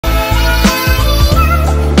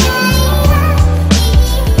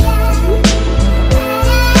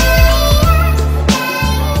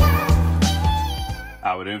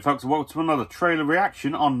G'day folks, and welcome to another trailer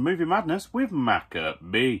reaction on Movie Madness with Maka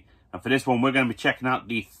B. And for this one, we're going to be checking out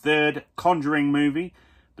the third Conjuring movie,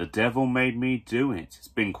 The Devil Made Me Do It. It's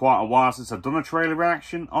been quite a while since I've done a trailer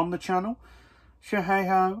reaction on the channel. So hey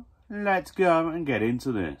ho, let's go and get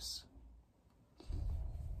into this.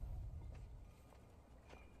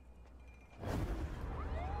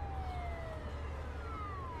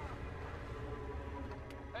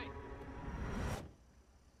 Hey!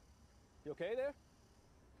 You okay there?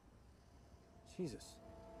 Jesus.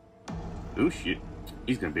 Oh shit,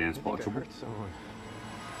 he's going to be unspottable.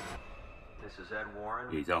 This is Ed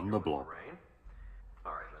Warren. He's on the block.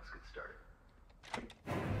 All right, let's get started.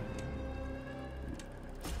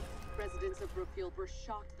 Residents of Brookfield were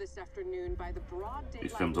shocked this afternoon by the broad daylight.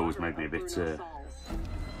 These films always made me a bit scared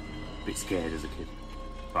as a kid.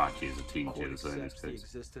 Actually, as a teenager, so in this accepts the case.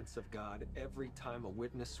 existence of God every time a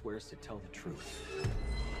witness swears to tell the truth.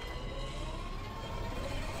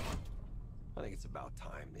 I think it's about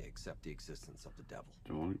time they accept the existence of the devil.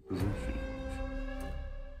 Demonic possession.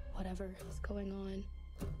 Whatever is going on,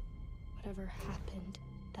 whatever happened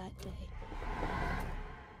that day,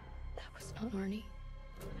 that was not Arnie.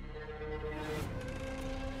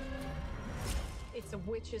 It's a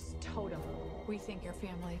witch's totem. We think your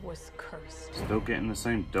family was cursed. Still getting the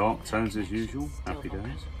same dark tones as usual. Happy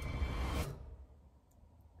days.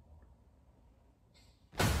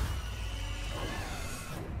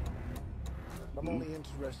 I'm only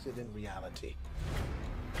interested in reality.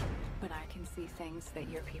 But I can see things that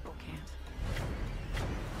your people can't.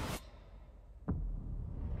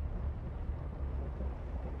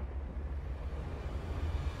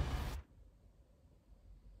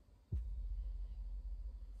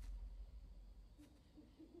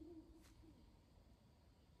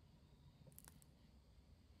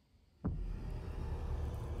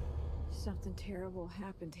 Something terrible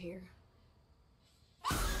happened here.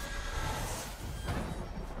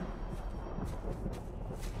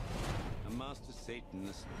 A master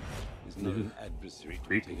Satanist is not an adversary to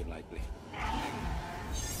be taken lightly.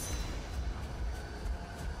 She's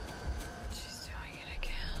doing it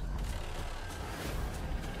again.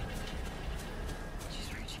 She's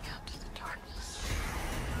reaching out to the darkness.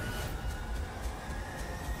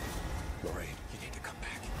 Lorraine, you need to come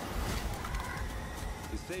back.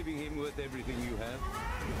 Is saving him worth everything you have?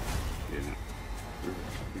 Yeah.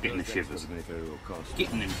 You're getting the shivers.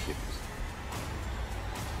 Getting them shivers.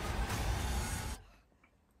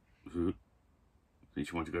 Think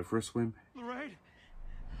you want to go for a swim? Lorraine!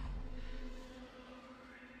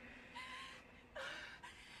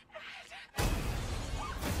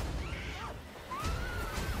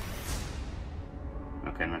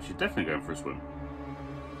 Okay, now she's definitely going for a swim.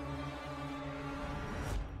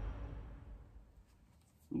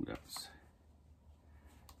 Ooh,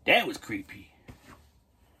 that was creepy.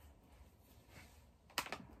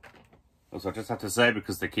 Also, I just have to say,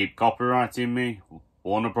 because they keep copyrighting me,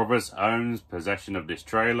 Warner Brothers owns possession of this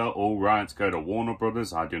trailer. All rights go to Warner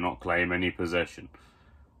Brothers. I do not claim any possession.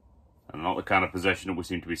 And not the kind of possession that we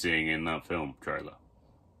seem to be seeing in that film trailer.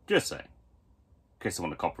 Just saying. In case they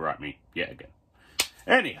want to copyright me yet again.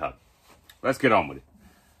 Anyhow, let's get on with it.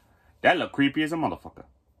 That looked creepy as a motherfucker.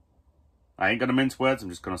 I ain't gonna mince words, I'm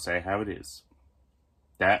just gonna say how it is.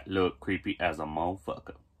 That looked creepy as a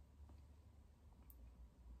motherfucker.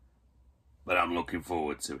 But I'm looking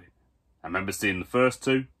forward to it. I remember seeing the first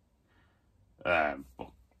two,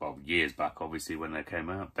 well, years back, obviously, when they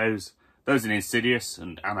came out. Those in Insidious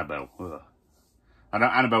and Annabelle. Ugh. I know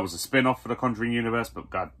Annabelle was a spin-off for the Conjuring universe,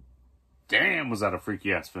 but god damn, was that a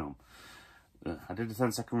freaky-ass film. I did a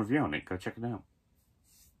 10-second review on it. Go check it out.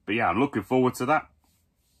 But yeah, I'm looking forward to that.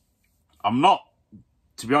 I'm not,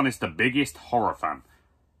 to be honest, the biggest horror fan,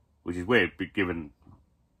 which is weird, given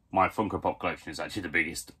my Funko Pop collection is actually the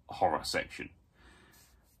biggest horror section.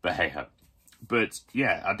 But hey ho. But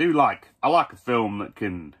yeah, I like a film that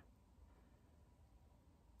can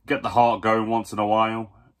get the heart going once in a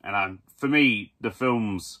while. And for me, the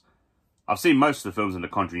films, I've seen most of the films in the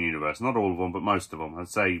Conjuring universe, not all of them, but most of them. I'd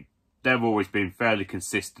say they've always been fairly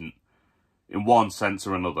consistent in one sense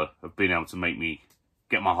or another of being able to make me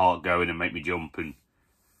get my heart going and make me jump and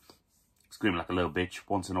scream like a little bitch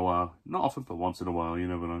once in a while. Not often, but once in a while, you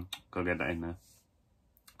never know. Gotta get that in there.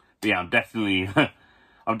 But yeah, I'm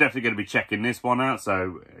definitely going to be checking this one out,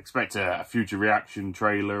 so expect a future reaction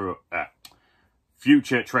trailer,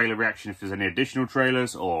 future trailer reaction if there's any additional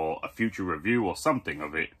trailers, or a future review or something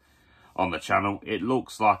of it on the channel. It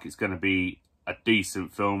looks like it's going to be a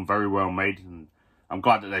decent film, very well made, and I'm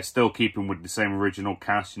glad that they're still keeping with the same original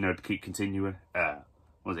cast, you know, to keep continuity?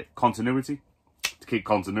 To keep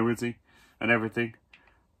continuity and everything.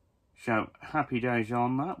 So, happy days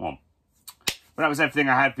on that one. But that was everything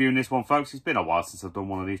I had for you in this one, folks. It's been a while since I've done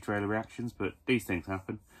one of these trailer reactions, but these things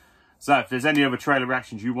happen. So, if there's any other trailer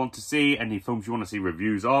reactions you want to see, any films you want to see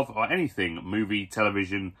reviews of, or anything, movie,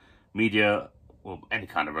 television, media, or any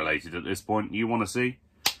kind of related at this point you want to see,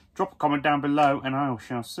 drop a comment down below and I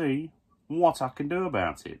shall see what I can do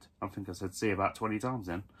about it. I think I said see about 20 times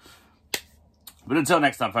then. But until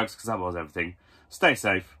next time, folks, because that was everything, stay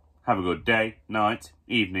safe, have a good day, night,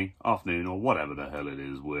 evening, afternoon, or whatever the hell it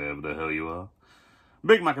is, wherever the hell you are.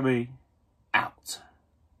 Big Maka out.